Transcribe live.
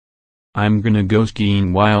I'm gonna go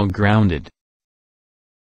skiing while grounded.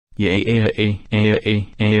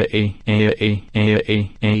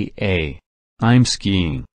 I'm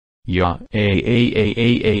skiing. Yeah.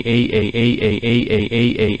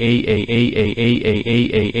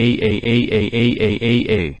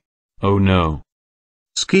 Oh no.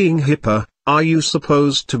 Skiing Hippa, are you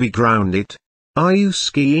supposed to be grounded? Are you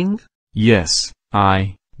skiing? Yes,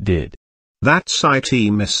 I did. That's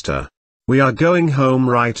it, mister. We are going home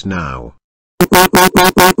right now.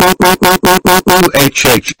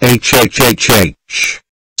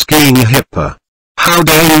 Skiing Hippa. How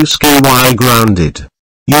dare you ski while grounded?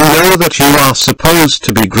 You know that you are supposed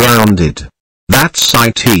to be grounded. That's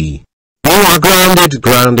it. You are grounded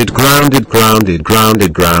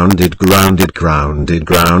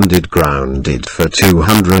for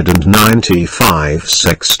 295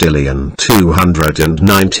 sextillion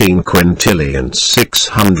 219 quintillion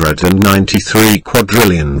 693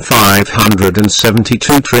 quadrillion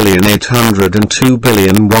 572 trillion 802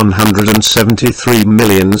 billion 173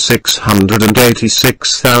 million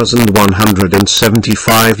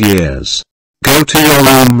 686,175 years. Go to your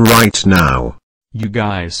room right now. You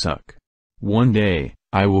guys suck. One day,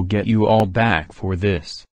 I will get you all back for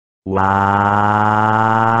this. Oh,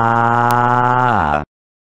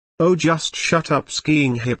 just shut up,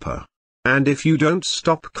 Skiing Hippa. And if you don't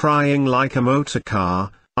stop crying like a motor car,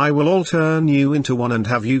 I will all turn you into one and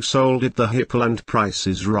have you sold at the Hippaland Price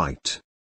is Right.